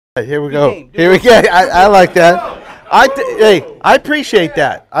Here we go. Here we go. I like that. Hey, I appreciate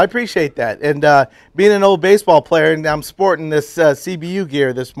that. I appreciate that. And being an old baseball player, and I'm sporting this CBU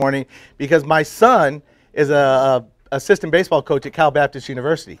gear this morning because my son is a assistant baseball coach at Cal Baptist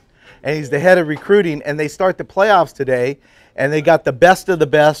University, and he's the head of recruiting. And they start the playoffs today, and they got the best of the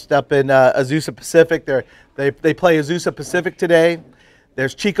best up in Azusa Pacific. They play Azusa Pacific today.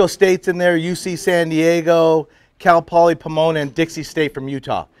 There's Chico State's in there, UC San Diego, Cal Poly Pomona, and Dixie State from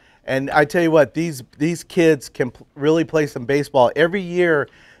Utah. And I tell you what, these kids can really play some baseball. Every year,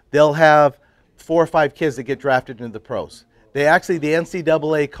 they'll have 4 or 5 kids that get drafted into the pros. The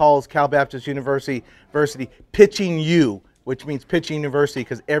NCAA calls Cal Baptist University Pitching U, which means pitching university,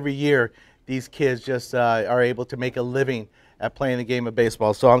 because every year these kids just are able to make a living at playing the game of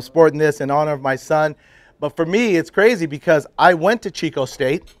baseball. So I'm sporting this in honor of my son. But for me, it's crazy because I went to Chico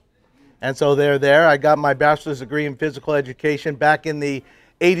State, and so they're there. I got my bachelor's degree in physical education. Back in the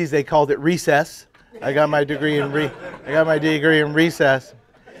 80s, they called it recess. I got my degree in recess.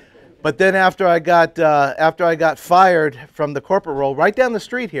 But then after I got fired from the corporate role, right down the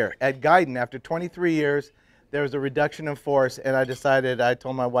street here at Guyton, after 23 years, there was a reduction in force, and I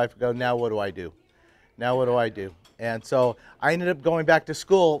told my wife, now what do I do? Now what do I do? And so I ended up going back to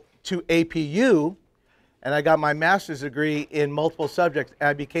school to APU, and I got my master's degree in multiple subjects.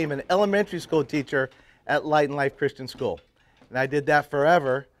 I became an elementary school teacher at Light and Life Christian School. And I did that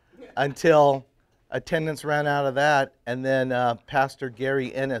forever until attendance ran out of that. And then Pastor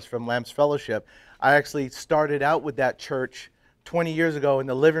Gary Ennis from Lamb's Fellowship. I actually started out with that church 20 years ago in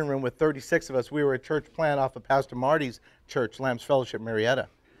the living room with 36 of us. We were a church plant off of Pastor Marty's church, Lamb's Fellowship, Marietta.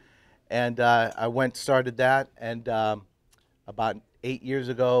 And I started that, and about 8 years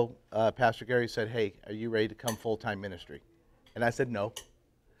ago, Pastor Gary said, "Hey, are you ready to come full-time ministry?" And I said, "No."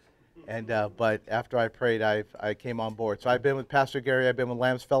 And but after I prayed, I came on board. So I've been with Pastor Gary. I've been with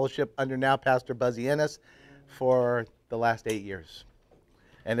Lamb's Fellowship under now Pastor Buzzy Ennis for the last 8 years,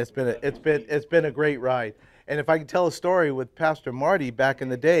 and it's been a great ride. And if I can tell a story with Pastor Marty back in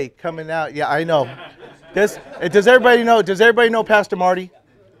the day, coming out, yeah, I know. Does everybody know Pastor Marty?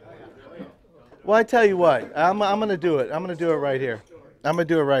 Well, I tell you what, I'm going to do it. I'm going to do it right here. I'm going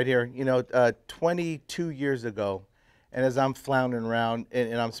to do it right here. 22 years ago, and as I'm floundering around,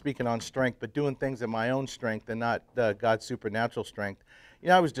 and I'm speaking on strength, but doing things in my own strength and not God's supernatural strength,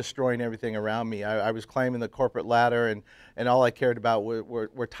 I was destroying everything around me. I was climbing the corporate ladder, and all I cared about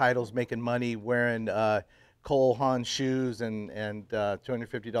were titles, making money, wearing Cole Haan shoes and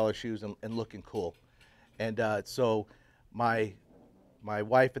 $250 shoes and looking cool. And so my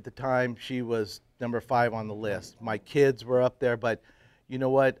wife at the time, she was number 5 on the list. My kids were up there, but you know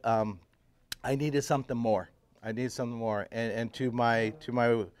what? I needed something more. And to my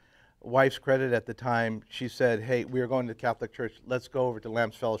wife's credit at the time, she said, "Hey, we are going to the Catholic Church. Let's go over to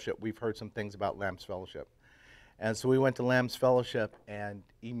Lamb's Fellowship. We've heard some things about Lamb's Fellowship." And so we went to Lamb's Fellowship, and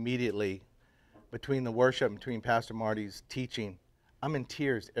immediately, between the worship, between Pastor Marty's teaching, I'm in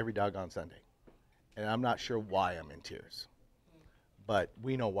tears every doggone Sunday. And I'm not sure why I'm in tears. But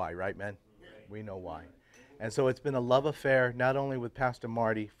we know why, right, men? We know why. And so it's been a love affair, not only with Pastor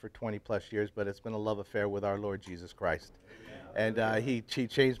Marty for 20-plus years, but it's been a love affair with our Lord Jesus Christ. And he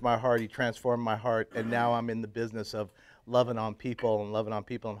changed my heart. He transformed my heart. And now I'm in the business of loving on people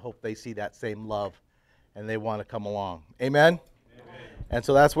and hope they see that same love and they want to come along. Amen? Amen. And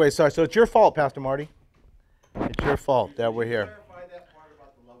so that's where it starts. So it's your fault, Pastor Marty. It's your fault that we're here.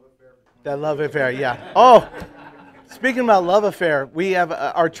 That love affair, yeah. Oh! Speaking about love affair, we have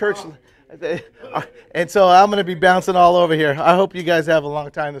our church, and so I'm going to be bouncing all over here. I hope you guys have a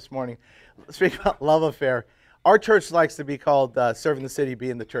long time this morning. Speaking about love affair, our church likes to be called Serving the City,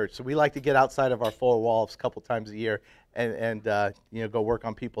 Being the Church. So we like to get outside of our 4 walls a couple times a year and go work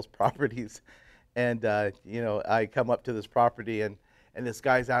on people's properties. And, I come up to this property, and this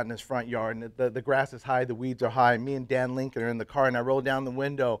guy's out in his front yard, and the grass is high, the weeds are high. Me and Dan Lincoln are in the car, and I roll down the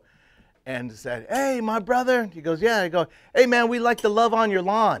window and said, "Hey, my brother." He goes, "Yeah." I go, "Hey, man, we like to love on your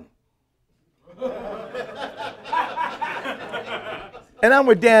lawn." And I'm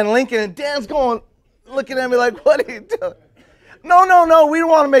with Dan Lincoln, and Dan's looking at me like, "What are you doing?" No, we don't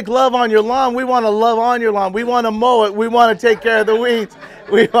want to make love on your lawn. We want to love on your lawn. We want to mow it. We want to take care of the weeds.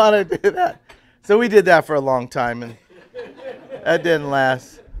 We want to do that. So we did that for a long time, and that didn't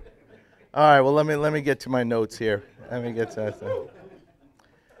last. All right, well, let me get to my notes here. Let me get to that.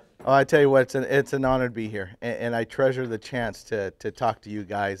 Oh, I tell you what, it's an honor to be here, and I treasure the chance to talk to you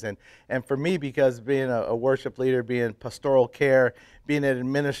guys. And for me, because being a worship leader, being pastoral care, being an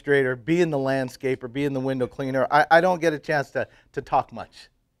administrator, being the landscaper, being the window cleaner, I don't get a chance to talk much.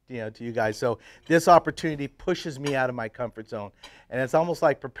 to you guys. So this opportunity pushes me out of my comfort zone, and it's almost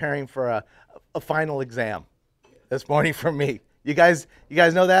like preparing for a final exam this morning for me. You guys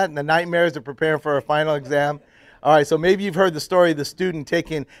know that, and the nightmares of preparing for a final exam. All right, so maybe you've heard the story of the student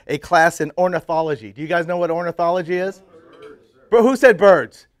taking a class in ornithology. Do you guys know what ornithology is? Birds. Who said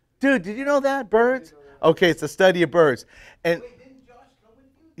birds? Dude, did you know that? Birds? Okay, it's the study of birds. And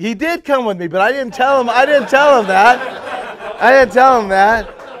he did come with me, but I didn't tell him. I didn't tell him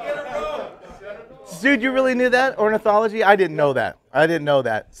that. Dude, you really knew that? Ornithology? I didn't know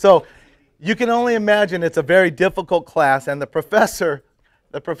that. So you can only imagine it's a very difficult class, and the professor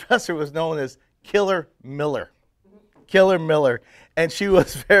was known as Killer Miller. And she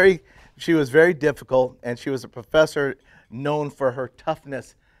was very difficult, and she was a professor known for her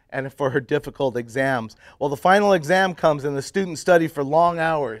toughness and for her difficult exams. Well, the final exam comes, and the students study for long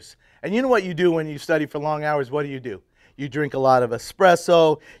hours. And you know what you do when you study for long hours? What do? You drink a lot of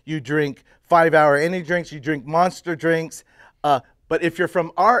espresso, you drink 5-hour energy drinks, you drink Monster drinks. But if you're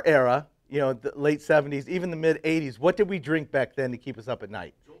from our era, the late 70s, even the mid 80s, what did we drink back then to keep us up at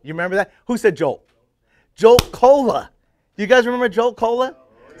night? You remember that? Who said Jolt? Jolt Cola. Do you guys remember Jolt Cola?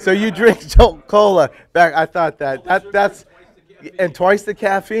 So you drink Jolt Cola. I thought that's and twice the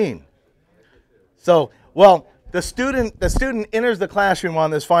caffeine. So, well, the student enters the classroom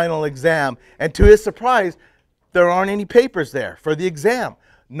on this final exam, and to his surprise, there aren't any papers there for the exam.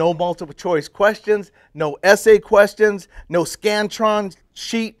 No multiple choice questions, no essay questions, no Scantron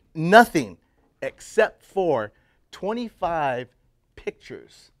sheet, nothing except for 25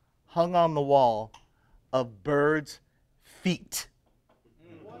 pictures hung on the wall of birds' feet.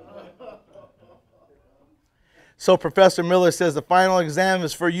 So Professor Miller says the final exam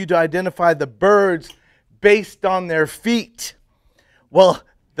is for you to identify the birds based on their feet. Well,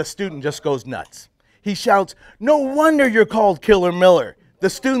 the student just goes nuts. He shouts, "No wonder you're called Killer Miller." The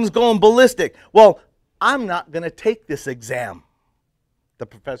student's going ballistic. "Well, I'm not going to take this exam." The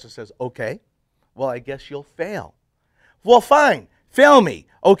professor says, "Okay, well, I guess you'll fail." "Well, fine, fail me."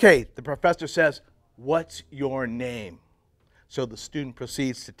 "Okay," the professor says, "What's your name?" So the student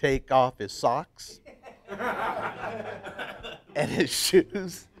proceeds to take off his socks and his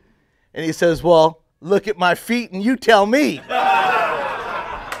shoes. And he says, "Well, look at my feet and you tell me."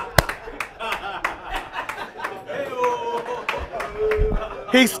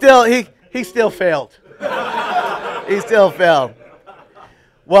 He still failed. He still failed.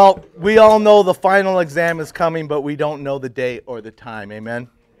 Well, we all know the final exam is coming, but we don't know the day or the time. Amen?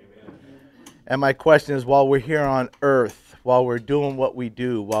 And my question is, while we're here on earth, while we're doing what we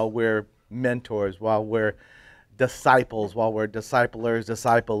do, while we're mentors, while we're disciples, while we're disciplers,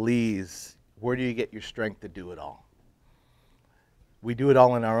 disciplees, where do you get your strength to do it all? We do it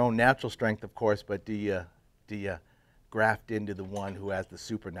all in our own natural strength, of course, but do you graft into the one who has the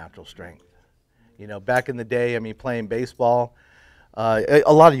supernatural strength? Back in the day, playing baseball, a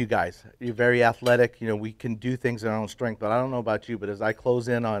lot of you guys, you're very athletic. We can do things in our own strength, but I don't know about you, but as I close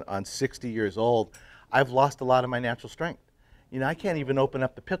in on 60 years old, I've lost a lot of my natural strength. I can't even open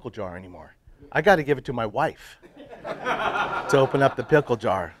up the pickle jar anymore. I got to give it to my wife to open up the pickle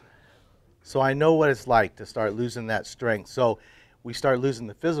jar. So I know what it's like to start losing that strength. So we start losing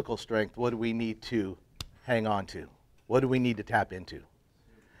the physical strength. What do we need to hang on to? What do we need to tap into?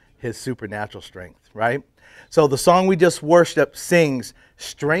 His supernatural strength, right? So the song we just worshiped sings,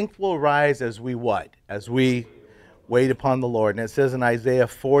 "Strength will rise as we" what? As we wait upon the Lord. And it says in Isaiah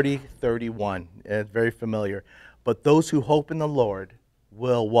 40:31, and it's very familiar, "But those who hope in the Lord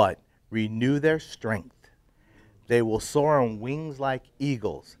will" what? "Renew their strength. They will soar on wings like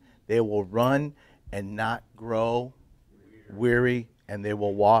eagles. They will run and not grow weary, and they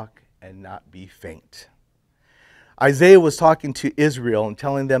will walk and not be faint." Isaiah was talking to Israel and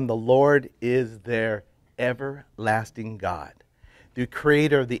telling them the Lord is their everlasting God, the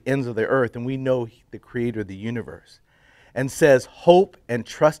creator of the ends of the earth, and we know the creator of the universe, and says hope and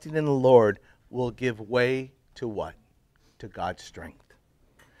trusting in the Lord will give way to what? To God's strength.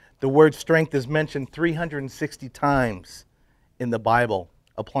 The word strength is mentioned 360 times in the Bible,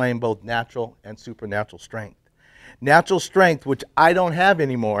 applying both natural and supernatural strength. Natural strength, which I don't have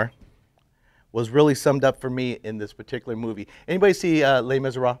anymore, was really summed up for me in this particular movie. Anybody see Les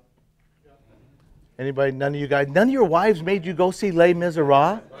Miserables? Anybody? None of you guys? None of your wives made you go see Les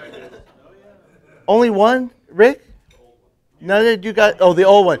Miserables? Only one? Rick? None of you guys? Oh, the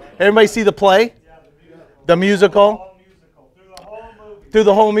old one. Everybody see the play? The musical? Through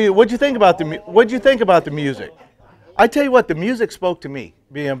the whole music. What'd you think about the music? I tell you what, the music spoke to me.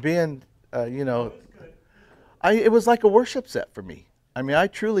 It was like a worship set for me. I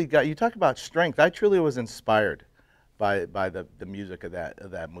truly got, you talk about strength, I truly was inspired by the music of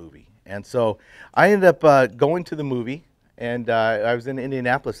that movie. And so I ended up going to the movie, and I was in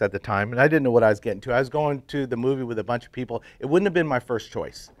Indianapolis at the time, and I didn't know what I was getting to. I was going to the movie with a bunch of people. It wouldn't have been my first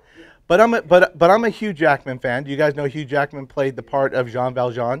choice. But I'm a Hugh Jackman fan. Do you guys know Hugh Jackman played the part of Jean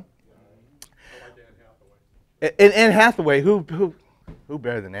Valjean? And Anne Hathaway, who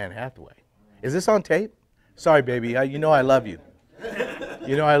better than Anne Hathaway? Is this on tape? Sorry, baby. You know I love you.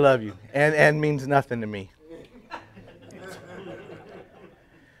 You know I love you. Anne means nothing to me.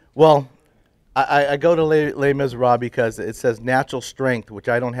 Well, I go to Les Miserables because it says natural strength, which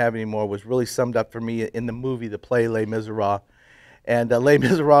I don't have anymore, was really summed up for me in the movie, the play Les Miserables. And Les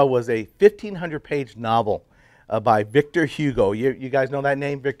Miserables was a 1,500-page novel by Victor Hugo. You guys know that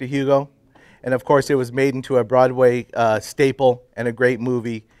name, Victor Hugo? And of course, it was made into a Broadway staple and a great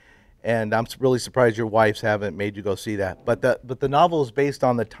movie. And I'm really surprised your wives haven't made you go see that. But the novel is based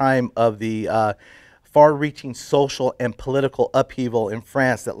on the time of the far-reaching social and political upheaval in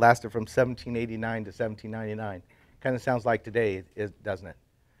France that lasted from 1789 to 1799. Kind of sounds like today, doesn't it?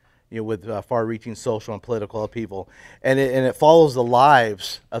 You know, with far-reaching social and political upheaval. And it follows the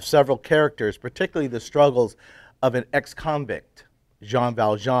lives of several characters, particularly the struggles of an ex-convict, Jean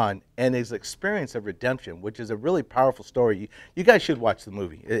Valjean, and his experience of redemption, which is a really powerful story. You guys should watch the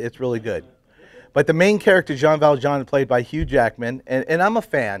movie. It's really good. But the main character, Jean Valjean, played by Hugh Jackman, and I'm a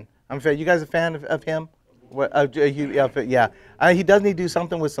fan. You guys a fan of him? Yeah. Doesn't he do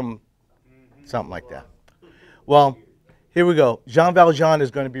something with something like that? Well, here we go. Jean Valjean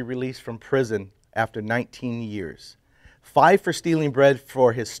is going to be released from prison after 19 years. 5 for stealing bread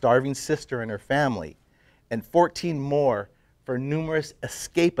for his starving sister and her family, and 14 more for numerous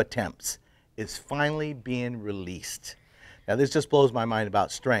escape attempts, is finally being released. Now, this just blows my mind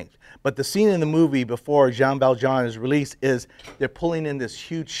about strength. But the scene in the movie before Jean Valjean is released is they're pulling in this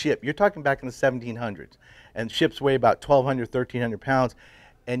huge ship. You're talking back in the 1700s. And ships weigh about 1,200, 1,300 pounds.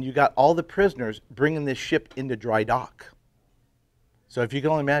 And you got all the prisoners bringing this ship into dry dock. So if you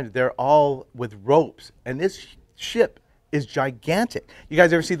can only imagine, they're all with ropes. And this ship is gigantic. You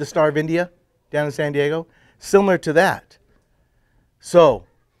guys ever see the Star of India down in San Diego? Similar to that. So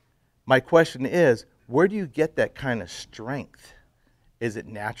my question is, where do you get that kind of strength? Is it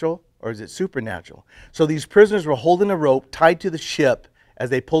natural or is it supernatural? So these prisoners were holding a rope tied to the ship as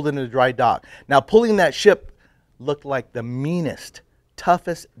they pulled into the dry dock. Now, pulling that ship looked like the meanest,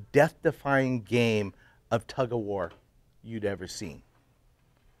 toughest, death-defying game of tug-of-war you'd ever seen.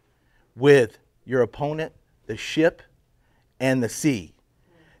 With your opponent, the ship, and the sea.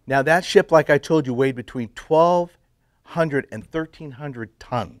 Now, that ship, like I told you, weighed between 1,200 and 1,300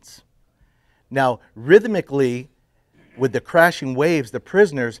 tons. Now, rhythmically, with the crashing waves, the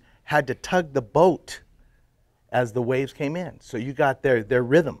prisoners had to tug the boat as the waves came in. So you got their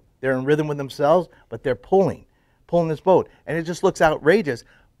rhythm. They're in rhythm with themselves, but they're pulling this boat. And it just looks outrageous.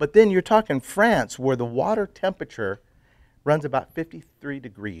 But then you're talking France, where the water temperature runs about 53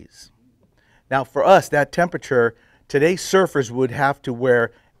 degrees. Now, for us, that temperature, today's surfers would have to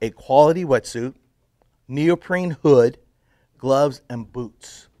wear a quality wetsuit, neoprene hood, gloves, and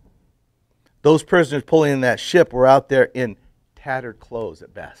boots. Those prisoners pulling in that ship were out there in tattered clothes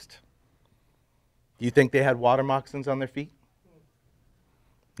at best. Do you think they had water moccasins on their feet?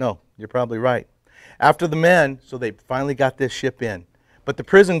 No, you're probably right. After the men, so they finally got this ship in. But the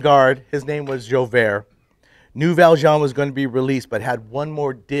prison guard, his name was Javert, knew Valjean was going to be released, but had one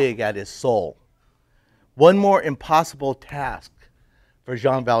more dig at his soul. One more impossible task for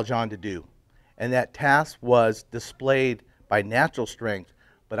Jean Valjean to do. And that task was displayed by natural strength,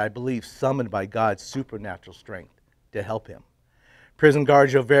 but I believe summoned by God's supernatural strength to help him. Prison guard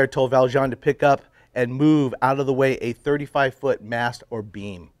Javert told Valjean to pick up and move out of the way a 35-foot mast or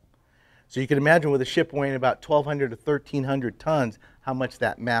beam. So you can imagine with a ship weighing about 1,200 to 1,300 tons, how much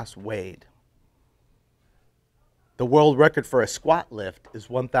that mast weighed. The world record for a squat lift is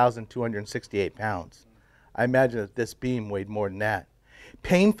 1,268 pounds. I imagine that this beam weighed more than that.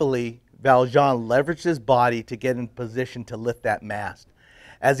 Painfully, Valjean leveraged his body to get in position to lift that mast.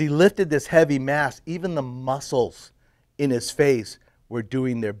 As he lifted this heavy mast, even the muscles in his face were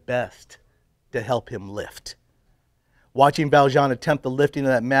doing their best to help him lift. Watching Valjean attempt the lifting of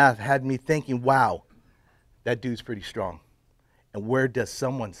that mast had me thinking, wow, that dude's pretty strong. And where does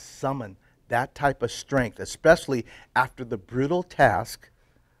someone summon that type of strength, especially after the brutal task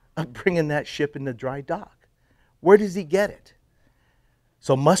of bringing that ship into dry dock? Where does he get it?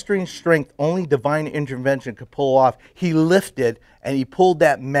 So mustering strength only divine intervention could pull off. He lifted and he pulled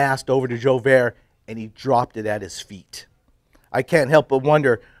that mast over to Javert and he dropped it at his feet. I can't help but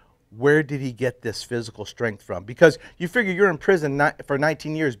wonder, where did he get this physical strength from? Because you figure you're in prison for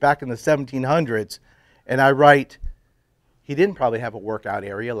 19 years back in the 1700s, and I write He didn't probably have a workout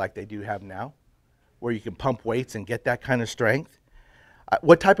area like they do have now, where you can pump weights and get that kind of strength.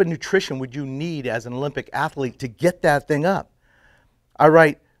 What type of nutrition would you need as an Olympic athlete to get that thing up? All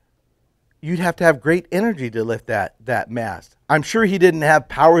right, you'd have to have great energy to lift that mass. I'm sure he didn't have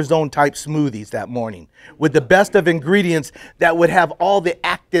Power Zone type smoothies that morning with the best of ingredients that would have all the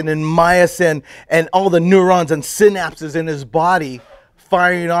actin and myosin and all the neurons and synapses in his body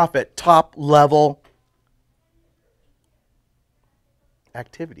firing off at top level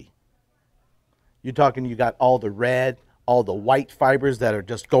activity. You're talking, you got all the red, all the white fibers that are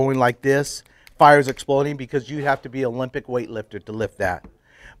just going like this, fires exploding, because you have to be an Olympic weightlifter to lift that.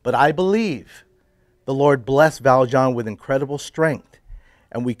 But I believe the Lord blessed Valjean with incredible strength.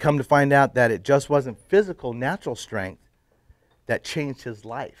 And we come to find out that it just wasn't physical, natural strength that changed his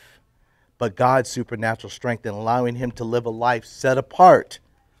life, but God's supernatural strength in allowing him to live a life set apart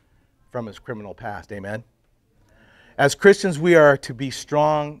from his criminal past. Amen? As Christians, we are to be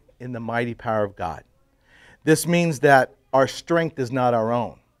strong in the mighty power of God. This means that our strength is not our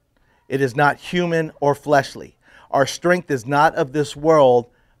own. It is not human or fleshly. Our strength is not of this world,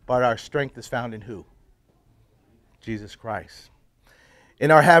 but our strength is found in who? Jesus Christ.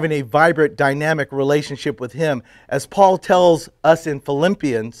 In our having a vibrant, dynamic relationship with him, as Paul tells us in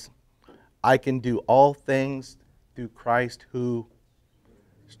Philippians, I can do all things through Christ who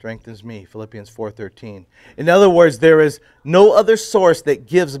strengthens me. Philippians 4:13. In other words, there is no other source that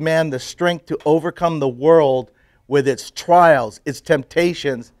gives man the strength to overcome the world with its trials, its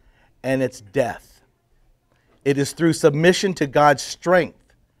temptations, and its death. It is through submission to God's strength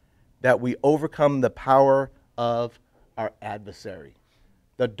that we overcome the power of our adversary,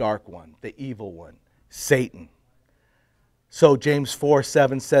 the dark one, the evil one, Satan. So James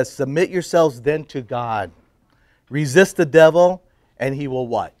 4:7 says, submit yourselves then to God. Resist the devil, and he will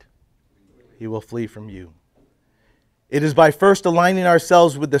what? He will flee from you. It is by first aligning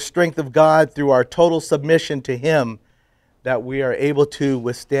ourselves with the strength of God through our total submission to him that we are able to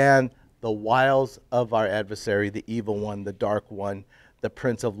withstand the wiles of our adversary, the evil one, the dark one, the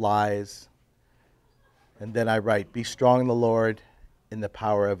prince of lies. And then I write, be strong in the Lord in the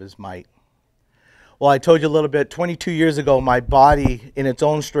power of his might. Well, I told you a little bit, 22 years ago, my body in its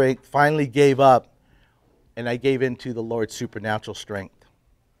own strength finally gave up, and I gave into the Lord's supernatural strength.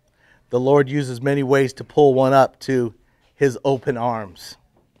 The Lord uses many ways to pull one up to his open arms.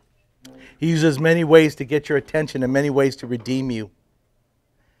 He uses many ways to get your attention and many ways to redeem you.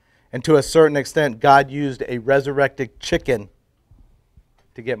 And to a certain extent, God used a resurrected chicken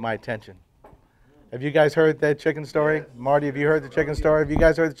to get my attention. Have you guys heard that chicken story? Marty, have you heard the chicken story? Have you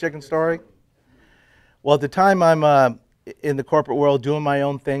guys heard the chicken story? Well, at the time I'm in the corporate world doing my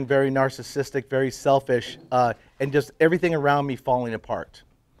own thing, very narcissistic, very selfish, and just everything around me falling apart.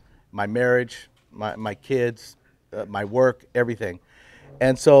 My marriage, my kids, my work, everything.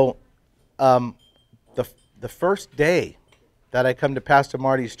 And so the first day that I come to Pastor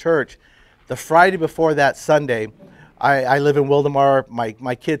Marty's church, the Friday before that Sunday, I live in Wildemar.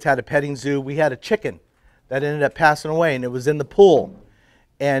 My kids had a petting zoo. We had a chicken that ended up passing away, and it was in the pool.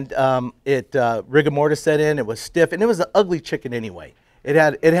 And rigor mortis set in. It was stiff, and it was an ugly chicken anyway. It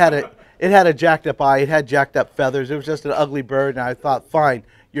had a jacked up eye. It had jacked up feathers. It was just an ugly bird, and I thought, fine,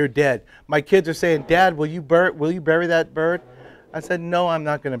 you're dead. My kids are saying, Dad, will you bury that bird? I said, no, I'm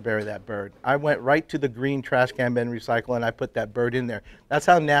not going to bury that bird. I went right to the green trash can bin recycle, and I put that bird in there. That's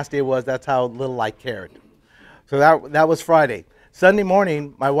how nasty it was. That's how little I cared. So that was Friday. Sunday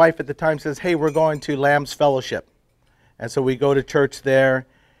morning, my wife at the time says, hey, we're going to Lamb's Fellowship. And so we go to church there,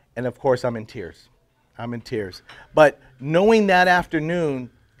 and of course I'm in tears. I'm in tears. But knowing that afternoon,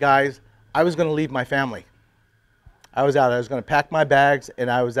 guys, I was going to leave my family. I was out. I was going to pack my bags,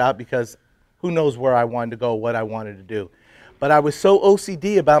 and I was out because who knows where I wanted to go, what I wanted to do. But I was so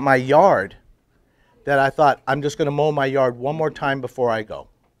OCD about my yard that I thought, I'm just going to mow my yard one more time before I go,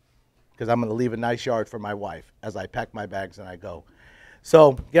 because I'm going to leave a nice yard for my wife as I pack my bags and I go.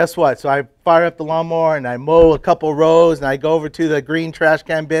 So guess what? So I fire up the lawnmower and I mow a couple rows, and I go over to the green trash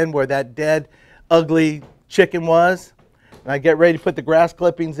can bin where that dead, ugly chicken was, and I get ready to put the grass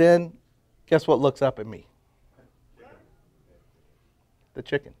clippings in. Guess what looks up at me? The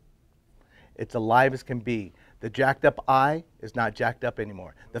chicken. It's alive as can be. The jacked up eye is not jacked up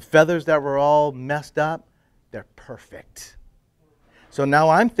anymore. The feathers that were all messed up, they're perfect. So now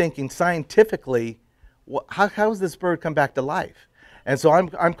I'm thinking scientifically, how does this bird come back to life? And so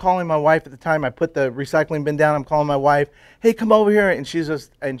I'm calling my wife at the time. I put the recycling bin down. I'm calling my wife. Hey, come over here. And she's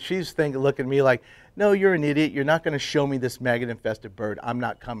thinking, looking at me like, no, you're an idiot. You're not going to show me this maggot-infested bird. I'm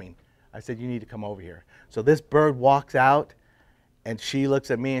not coming. I said, you need to come over here. So this bird walks out, and she looks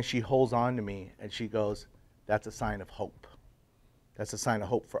at me, and she holds on to me, and she goes, that's a sign of hope. That's a sign of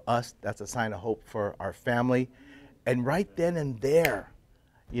hope for us. That's a sign of hope for our family. And right then and there,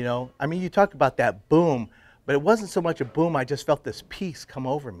 you know, I mean, you talk about that boom, but it wasn't so much a boom. I just felt this peace come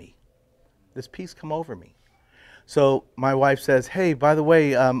over me. This peace come over me. So my wife says, hey, by the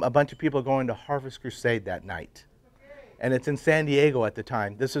way, a bunch of people are going to Harvest Crusade that night. And it's in San Diego at the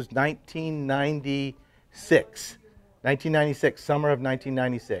time. This is 1996. 1996, summer of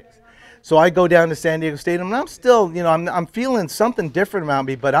 1996. So I go down to San Diego Stadium, and I'm still, you know, I'm feeling something different around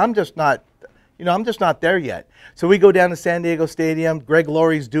me, but I'm just not, you know, I'm just not there yet. So we go down to San Diego Stadium. Greg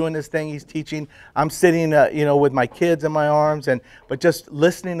Laurie's doing this thing. He's teaching. I'm sitting, you know, with my kids in my arms, but just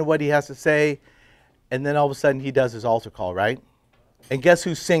listening to what he has to say. And then all of a sudden he does his altar call, right? And guess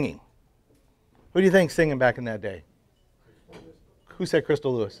who's singing? Who do you think's singing back in that day? Who said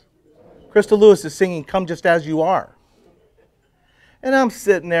Crystal Lewis? Crystal Lewis is singing Come Just As You Are. And I'm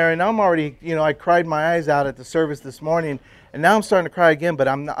sitting there, and I'm already, you know, I cried my eyes out at the service this morning, and now I'm starting to cry again, but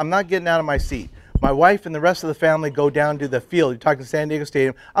I'm not getting out of my seat. My wife and the rest of the family go down to the field. You're talking San Diego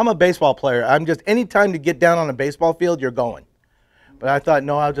Stadium. I'm a baseball player. I'm just, any time to get down on a baseball field, you're going. But I thought,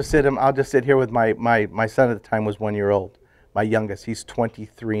 no, I'll just sit here with my son at the time was 1 year old, my youngest. He's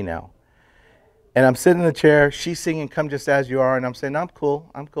 23 now. And I'm sitting in the chair. She's singing Come Just As You Are, and I'm saying, I'm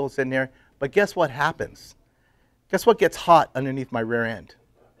cool sitting here. But guess what happens? Guess what gets hot underneath my rear end?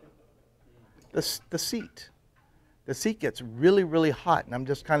 The seat. The seat gets really, really hot, and I'm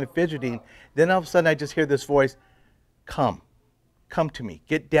just kind of fidgeting. Then all of a sudden I just hear this voice, come to me.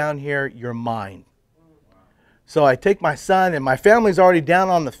 Get down here, you're mine. So I take my son, and my family's already down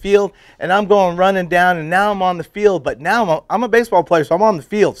on the field, and I'm going running down, and now I'm on the field. But now I'm a baseball player, so I'm on the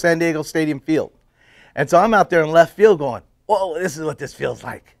field, San Diego Stadium field. And so I'm out there in left field going, whoa, this is what this feels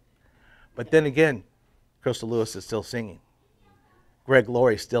like. But then again, Crystal Lewis is still singing. Greg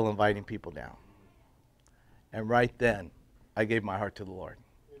Laurie is still inviting people down. And right then, I gave my heart to the Lord.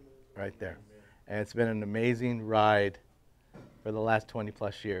 Right there. And it's been an amazing ride for the last 20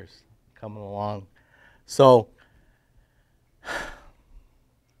 plus years coming along. So,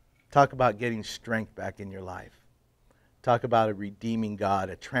 talk about getting strength back in your life. Talk about a redeeming God,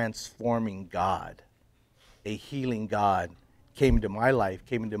 a transforming God, a healing God came into my life,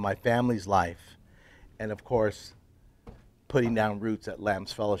 came into my family's life. And of course, putting down roots at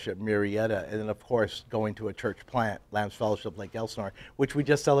Lamb's Fellowship, Murrieta, and then of course, going to a church plant, Lamb's Fellowship, Lake Elsinore, which we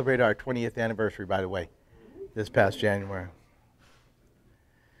just celebrated our 20th anniversary, by the way, this past January.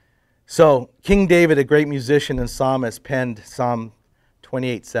 So, King David, a great musician and psalmist, penned Psalm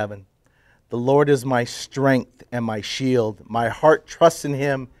 28:7. The Lord is my strength and my shield. My heart trusts in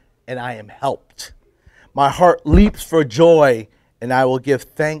him, and I am helped. My heart leaps for joy, and I will give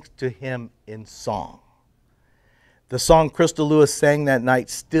thanks to him in song. The song Crystal Lewis sang that night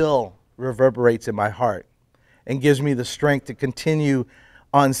still reverberates in my heart and gives me the strength to continue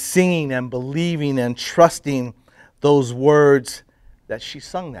on singing and believing and trusting those words that she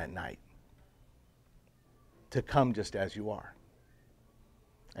sung that night. To come just as you are.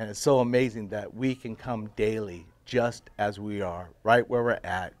 And it's so amazing that we can come daily just as we are, right where we're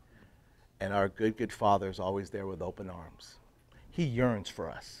at. And our good Father is always there with open arms. He yearns for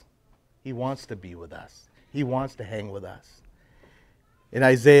us. He wants to be with us. He wants to hang with us. In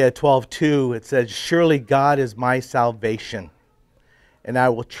Isaiah 12:2, it says, surely God is my salvation, and I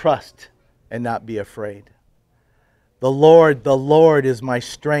will trust and not be afraid. The Lord is my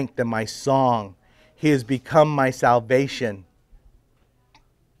strength and my song. He has become my salvation.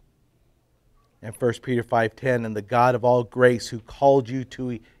 And 1 Peter 5:10, and the God of all grace who called you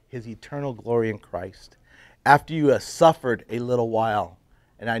to his eternal glory in Christ. After you have suffered a little while,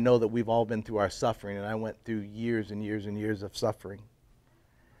 and I know that we've all been through our suffering, and I went through years and years and years of suffering,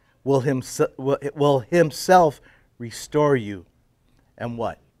 will himself restore you and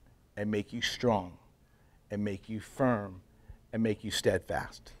what? And make you strong, and make you firm, and make you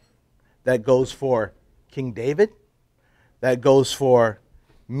steadfast. That goes for King David. That goes for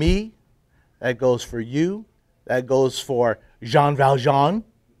me. That goes for you. That goes for Jean Valjean.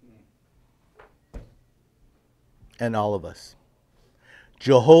 And all of us.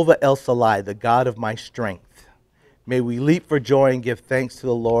 Jehovah El Shaddai, the God of my strength. May we leap for joy and give thanks to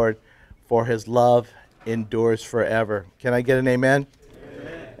the Lord, for his love endures forever. Can I get an amen?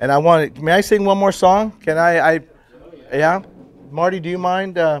 Amen. And may I sing one more song? Can I yeah? Marty, do you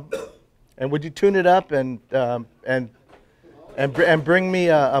mind? And would you tune it up and bring me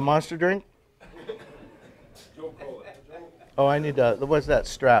a monster drink? Oh, I need what's that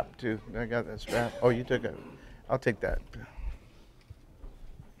strap too? I got that strap. Oh, you took it. I'll take that.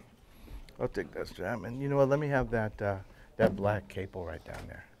 I'll take that strap. And you know what? Let me have that black capo right down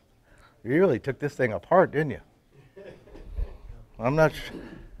there. You really took this thing apart, didn't you? I'm not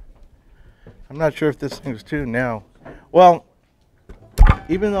sure if this thing's tuned now. Well,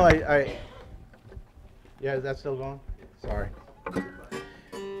 even though yeah, is that still going? Sorry.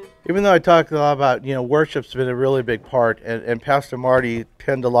 Even though I talked a lot about, worship's been a really big part, and Pastor Marty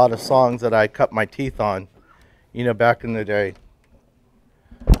penned a lot of songs that I cut my teeth on, back in the day.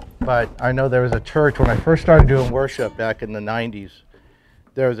 But I know there was a church, when I first started doing worship back in the 90s,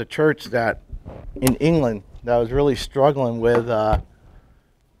 there was a church that in England that was really struggling with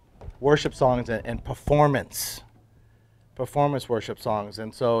worship songs and performance worship songs.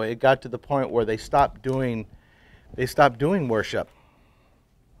 And so it got to the point where they stopped doing worship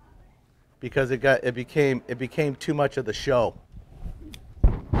because it became too much of the show.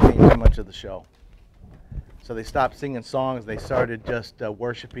 So they stopped singing songs. They started just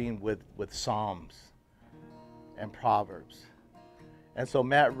worshiping with psalms and proverbs. And so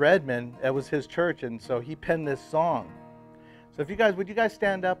Matt Redman, that was his church, and so he penned this song. So would you guys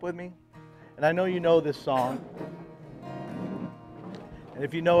stand up with me? And I know you know this song. And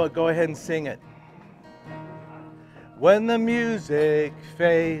if you know it, go ahead and sing it. When the music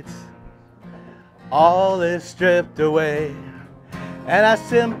fades, all is stripped away, and I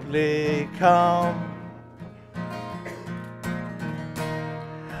simply come,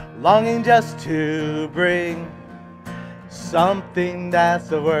 longing just to bring something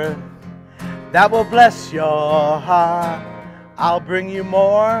that's of worth that will bless your heart. I'll bring you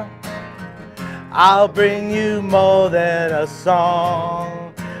more. I'll bring you more than a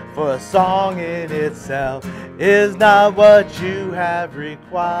song, for a song in itself is not what you have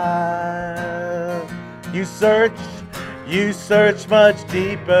required. You search much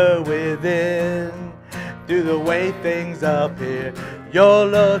deeper within, through the way things appear. You're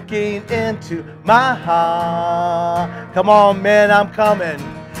looking into my heart. Come on, man, I'm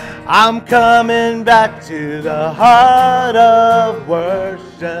coming back to the heart of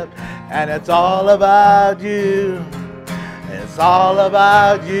worship. And it's all about you. It's all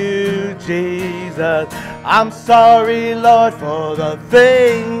about you, Jesus. I'm sorry, Lord, for the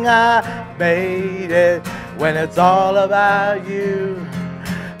thing I made it. When it's all about you,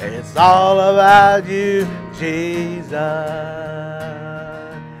 it's all about you, Jesus.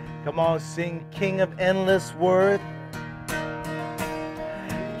 Come on, sing King of Endless Worth.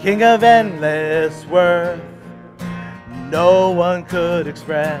 King of endless worth. No one could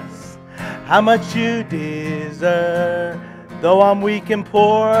express how much you deserve. Though I'm weak and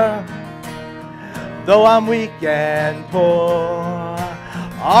poor,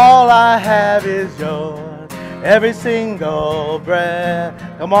 all I have is yours, every single breath.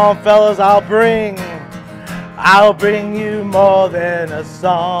 Come on, fellas, I'll bring you more than a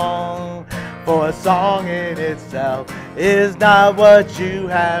song, for a song in itself is not what you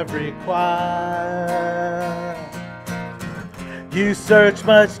have required. You search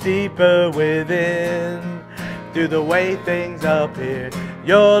much deeper within, through the way things appear.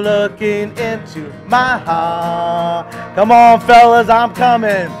 You're looking into my heart. Come on, fellas, I'm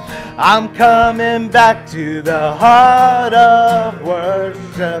coming back to the heart of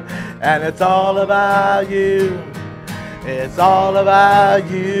worship. And it's all about you. It's all about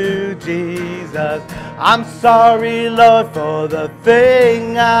you, Jesus. I'm sorry, Lord, for the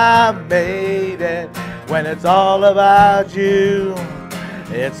thing I made it. When it's all about you,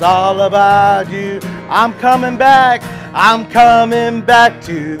 it's all about you. I'm coming back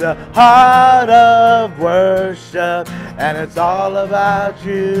to the heart of worship. And it's all about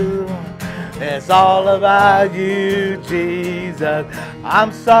you. It's all about you, Jesus.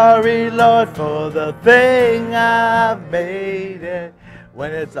 I'm sorry, Lord, for the thing I've made it.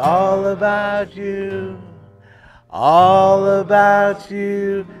 When it's all about you,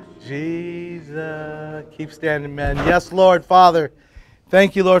 Jesus. Keep standing, man. Yes, Lord, Father,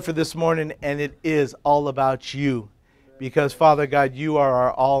 thank you, Lord, for this morning, and it is all about you. Because, Father God, you are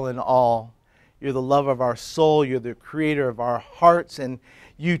our all in all. You're the love of our soul. You're the creator of our hearts, and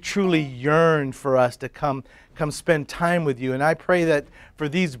you truly yearn for us to come spend time with you. And I pray that for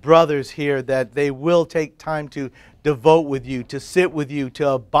these brothers here, that they will take time to devote with you, to sit with you, to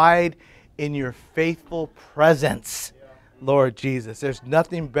abide in your faithful presence. Lord Jesus, there's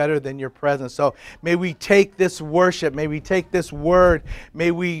nothing better than your presence. So may we take this worship, may we take this word,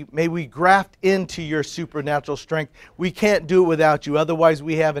 may we graft into your supernatural strength. We can't do it without you. Otherwise,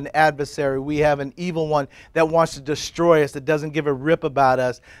 we have an adversary. We have an evil one that wants to destroy us, that doesn't give a rip about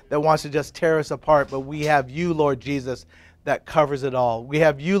us, that wants to just tear us apart. But we have you, Lord Jesus, that covers it all. We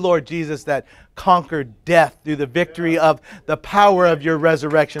have you, Lord Jesus, that conquered death through the victory of the power of your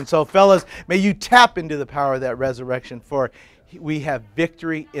resurrection. So, fellas, may you tap into the power of that resurrection, for we have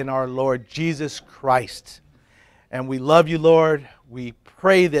victory in our Lord Jesus Christ. And we love you, Lord. We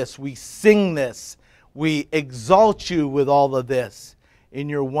pray this. We sing this. We exalt you with all of this in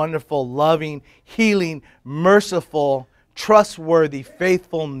your wonderful, loving, healing, merciful, trustworthy,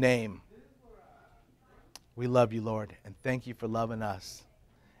 faithful name. We love you, Lord, and thank you for loving us.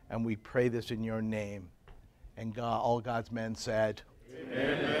 And we pray this in your name. And God, all God's men said,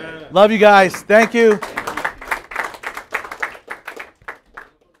 Amen. Love you guys. Thank you.